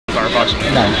Fox?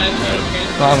 No.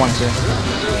 Well, I want to.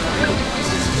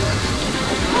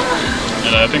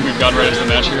 And I think we've gotten right into the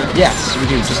match here. Yes, we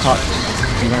do. Just talk.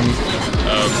 You learn.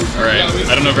 Alright.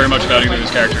 I don't know very much about either of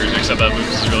these characters, except that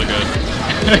Lucas is really good.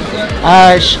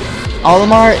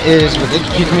 Olimar is with it.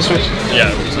 Can we switch?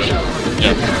 Yeah, we can switch.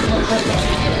 Yeah.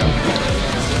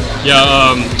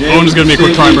 Yeah, Owen is going to be a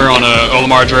quick primer on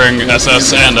Olimar during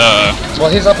SS and Well,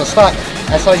 he's up a stock.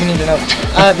 That's all you need to know.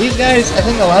 These guys, I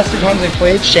think the last 2 times they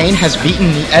played, Shane has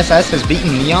beaten SS, has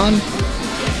beaten Neon.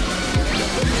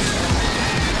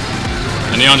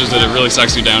 And Neon just did a really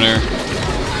sexy down air.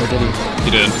 Or did he?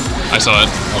 He did. I saw it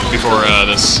before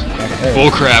this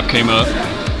bull crap came up.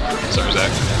 Sorry,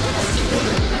 Zach.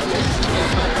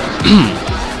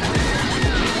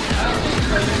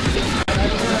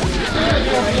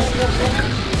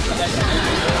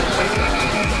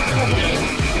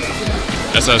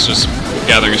 SS just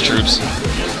gathering his troops.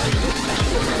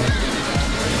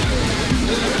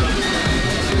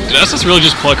 Did SS really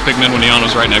just pluck Pikmin when Neon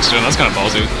was right next to him? That's kind of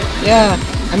ballsy. Yeah,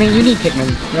 I mean, you need Pikmin.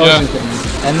 You always need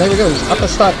Pikmin. And there we go. Up a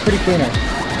stock, pretty cleaner.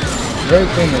 Very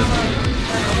cleanly.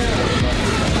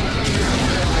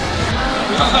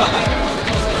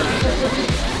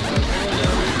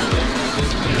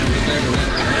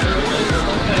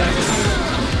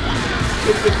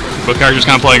 Both characters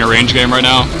kind of playing a range game right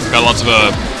now. Got lots of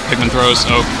Pikmin throws.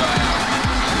 Oh.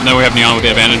 And then we have Neon with the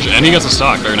advantage. And he gets a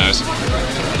stock. Very nice.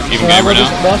 Even game right now.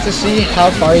 We'll have to see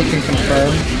how far you can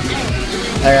confirm,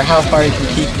 or how far you can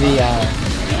keep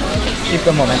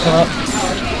the momentum up.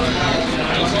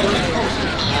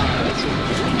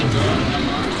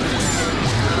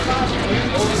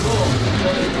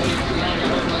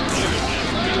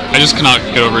 I just cannot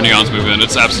get over Neon's movement.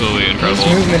 It's absolutely incredible.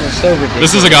 His movement is so ridiculous.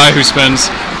 This is a guy who spends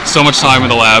so much time in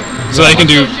the lab so that he can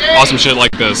do awesome shit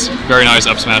like this. Very nice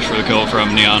up smash for the kill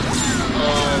from Neon.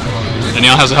 And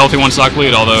Neon has a healthy 1 stock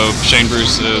lead, although Shane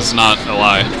Bruce is not a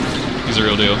lie. He's a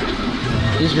real deal.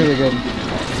 He's really good.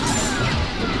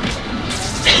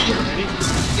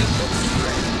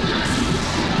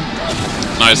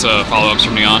 Nice follow-ups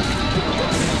from Neon.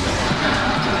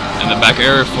 And the back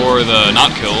air for the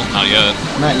not kill, not yet.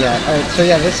 Not yet. Alright, so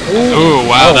yeah, this. Ooh,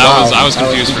 wow, I was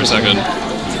confused for a second.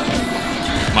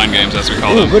 Mind games, that's what we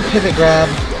call them. Good pivot grab.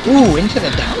 Ooh, into the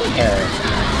down air.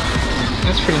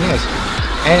 That's pretty nice.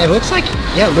 And it looks like,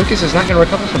 yeah, Lucas is not going to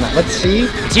recover from that. Let's see.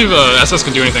 Let's see if SS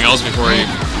can do anything else before he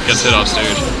gets hit off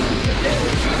stage.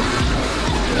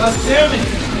 God damn it!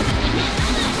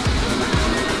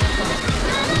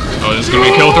 Oh, this is going to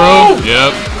be a kill throw?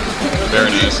 Yep. Very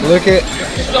nice. Look at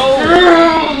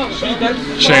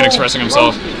Shane expressing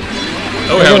himself.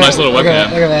 Oh, we have a nice little webcam.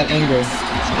 Look at that anger.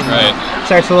 Right.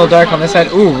 Starts a little dark on this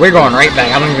side. Ooh, we're going right back.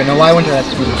 I don't even know why I went to that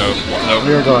speed. Nope.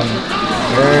 We were going.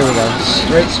 There we go.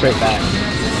 Straight back.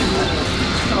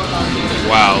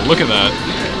 Wow, look at that.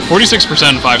 46%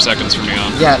 in 5 seconds from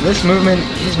Neon. Yeah, his movement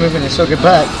is so good,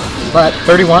 but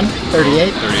 31,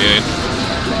 38. 38.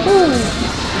 Woo.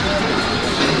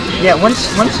 Yeah,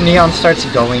 once Neon starts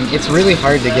going, it's really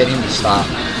hard to get him to stop.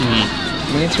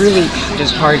 I mean, it's really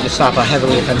just hard to stop a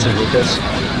heavily offensive Lucas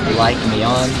like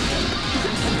Neon.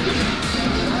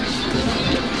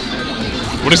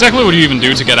 What exactly would you even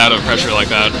do to get out of pressure like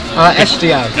that?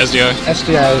 SDI. SDI?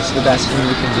 SDI is the best thing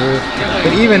you can do.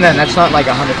 But even then, that's not like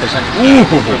 100%. Ooh!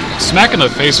 Smack in the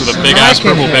face with a big-ass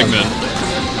purple Pikmin.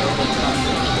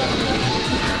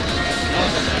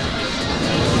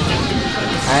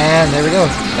 And there we go.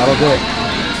 That'll do it.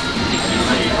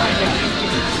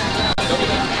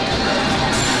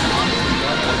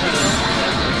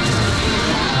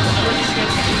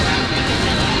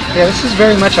 Yeah, this is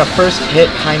very much a first hit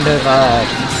kind of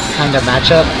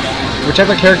matchup.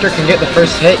 Whichever character can get the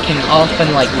first hit can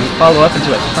often like follow up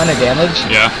into a ton of damage.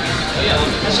 Yeah.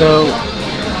 So,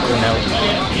 you know,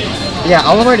 yeah,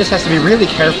 Olimar just has to be really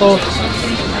careful.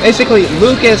 Basically,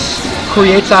 Lucas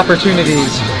creates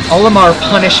opportunities. Olimar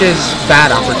punishes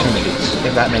bad opportunities,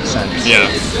 if that makes sense.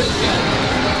 Yeah.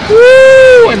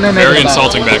 Woo! And then very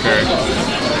insulting back air.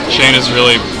 Shane is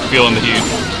really feeling the heat.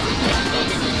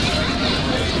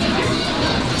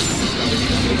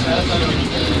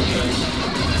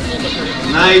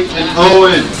 Knight and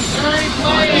Owen.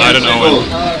 Knight and Owen.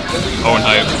 Owen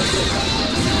hype.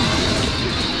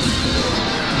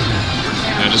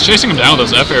 Yeah, just chasing him down with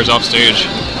those F airs off stage.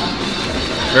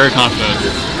 Very confident.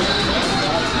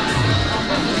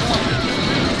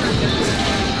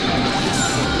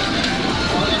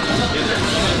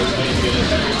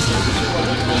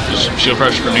 Just shield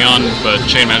pressure from Neon, but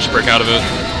Shane managed to break out of it.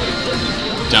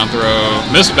 Down throw.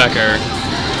 Missed back air.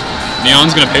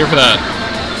 Neon's going to pay for that.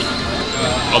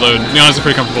 Although Neon has a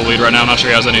pretty comfortable lead right now, I'm not sure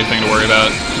he has anything to worry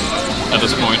about. at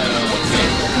this point.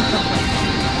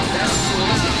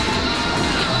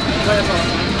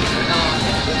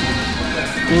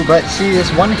 Ooh, but see,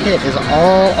 this one hit is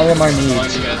all Olimar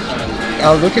needs.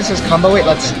 Lucas's combo weight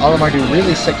lets Olimar do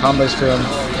really sick combos to him.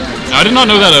 I did not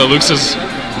know that Lucas's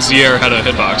Z-Air had a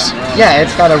hitbox. Yeah,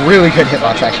 it's got a really good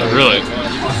hitbox, actually. Really?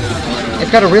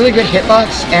 It's got a really good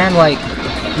hitbox, and like,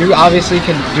 you obviously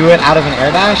can do it out of an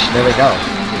air dash. There we go.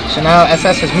 So now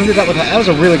SS has moved it up with that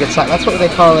was a really good stock. That's what they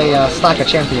call a stock of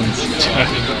champions.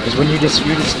 Is when you're just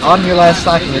on your last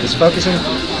stock and you're just focusing.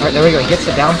 All right, there we go. He gets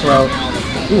the down throw.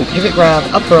 Ooh, pivot grab,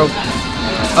 up throw,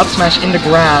 up smash into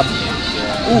grab.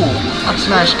 Ooh, up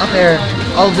smash, up air.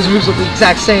 All of his moves look the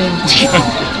exact same.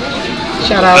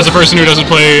 Shout out. As a person who doesn't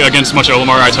play against much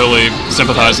Olimar, I totally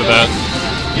sympathize with that.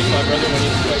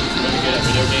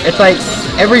 It's like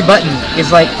every button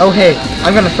is like, oh hey,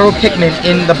 I'm gonna throw Pikmin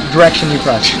in the direction you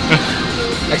press.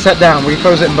 Except down, where he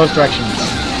throws it in both directions.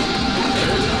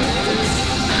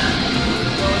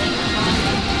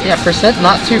 Yeah, percent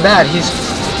not too bad. He's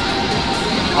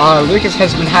Lucas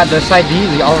has had the side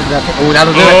B, all of that. Oh,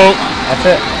 that'll do it. That's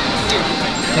it.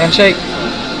 Handshake.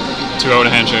 2-0 to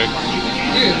handshake.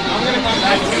 Dude, I'm gonna come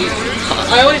back and beat him.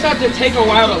 I always have to take a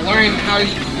while to learn how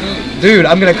you move. Dude,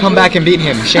 I'm gonna come back and beat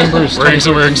him. Shane Bruce. Wearing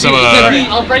some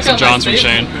Johns from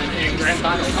Shane.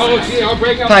 Oh, gee, I'll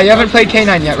break out. Ty, you haven't played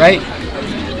K9 yet, right?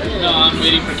 No, I'm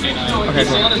waiting for K9. Okay, He's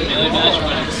cool. still on his melee match,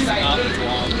 but it's not long.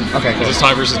 Okay, cool. Is this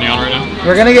Ty versus Neon right now?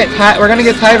 We're gonna get Ty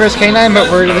versus K9,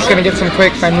 but we're just gonna get some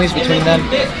quick friendlies between them.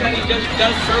 And he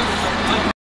does